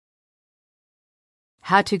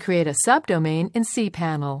How to create a subdomain in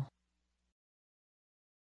cPanel.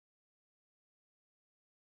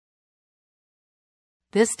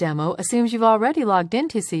 This demo assumes you've already logged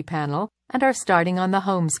into cPanel and are starting on the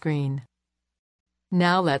home screen.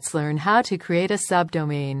 Now let's learn how to create a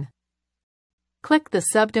subdomain. Click the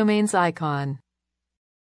subdomains icon.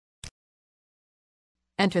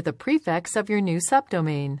 Enter the prefix of your new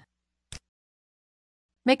subdomain.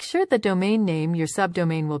 Make sure the domain name your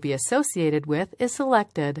subdomain will be associated with is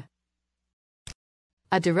selected.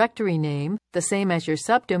 A directory name, the same as your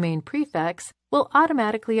subdomain prefix, will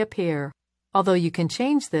automatically appear, although you can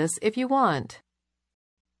change this if you want.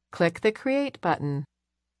 Click the Create button.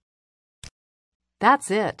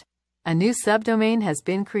 That's it. A new subdomain has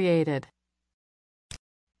been created.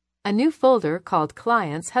 A new folder called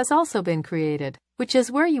Clients has also been created, which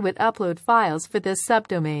is where you would upload files for this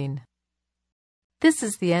subdomain. This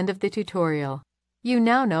is the end of the tutorial. You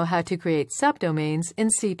now know how to create subdomains in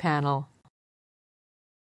cPanel.